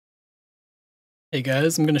Hey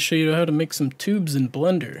guys, I'm going to show you how to make some tubes in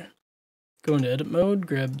Blender. Go into edit mode,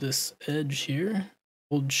 grab this edge here,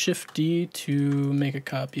 hold Shift D to make a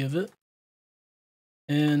copy of it,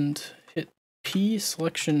 and hit P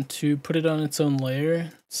selection to put it on its own layer.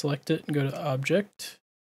 Select it and go to Object,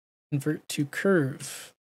 Convert to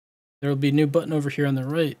Curve. There will be a new button over here on the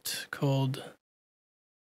right called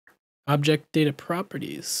Object Data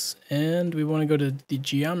Properties, and we want to go to the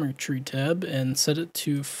Geometry tab and set it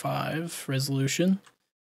to 5 resolution,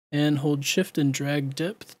 and hold Shift and drag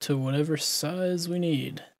depth to whatever size we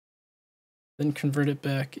need. Then convert it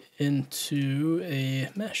back into a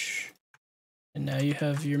mesh. And now you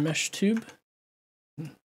have your mesh tube.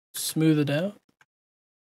 Smooth it out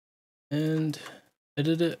and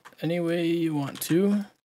edit it any way you want to.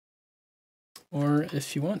 Or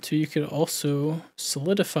if you want to, you could also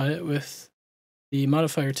solidify it with the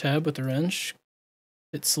modifier tab with the wrench.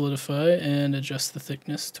 Hit solidify and adjust the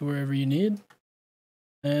thickness to wherever you need.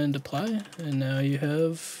 And apply. And now you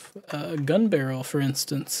have a gun barrel, for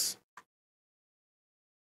instance.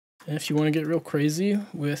 And if you want to get real crazy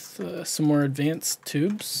with some more advanced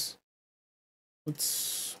tubes,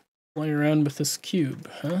 let's play around with this cube,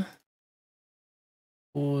 huh?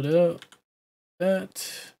 Pull it out.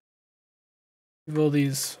 That. Give all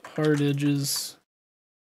these hard edges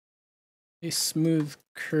a smooth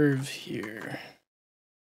curve here.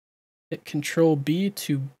 Hit Control B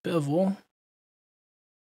to bevel.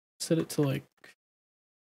 Set it to like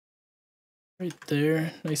right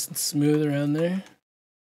there, nice and smooth around there.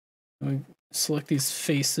 And we select these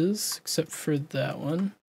faces, except for that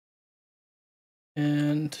one.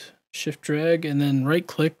 And shift drag, and then right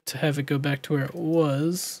click to have it go back to where it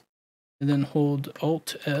was. And then hold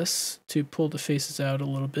Alt S to pull the faces out a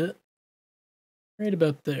little bit. Right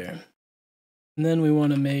about there. And then we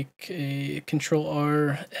want to make a Control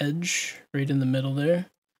R edge right in the middle there.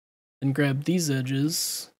 Then grab these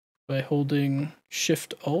edges by holding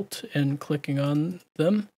Shift Alt and clicking on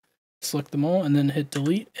them. Select them all and then hit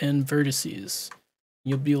Delete and Vertices.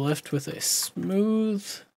 You'll be left with a smooth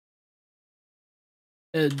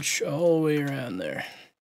edge all the way around there.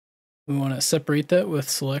 We want to separate that with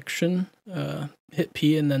selection, hit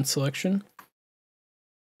P and then selection,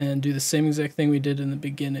 and do the same exact thing we did in the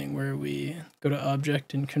beginning where we go to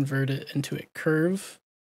object and convert it into a curve.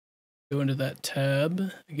 Go into that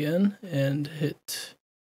tab again and hit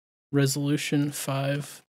resolution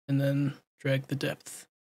 5 and then drag the depth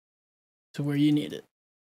to where you need it.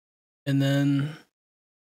 And then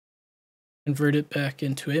convert it back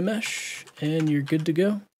into a mesh and you're good to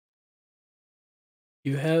go.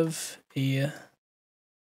 You have a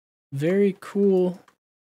very cool,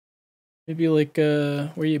 maybe like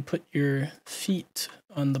where you put your feet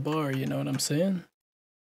on the bar, you know what I'm saying?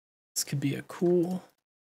 This could be a cool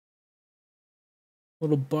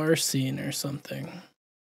little bar scene or something.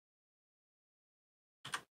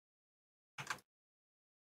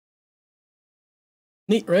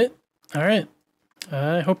 Neat, right? All right.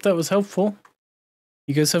 I hope that was helpful.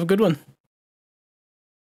 You guys have a good one.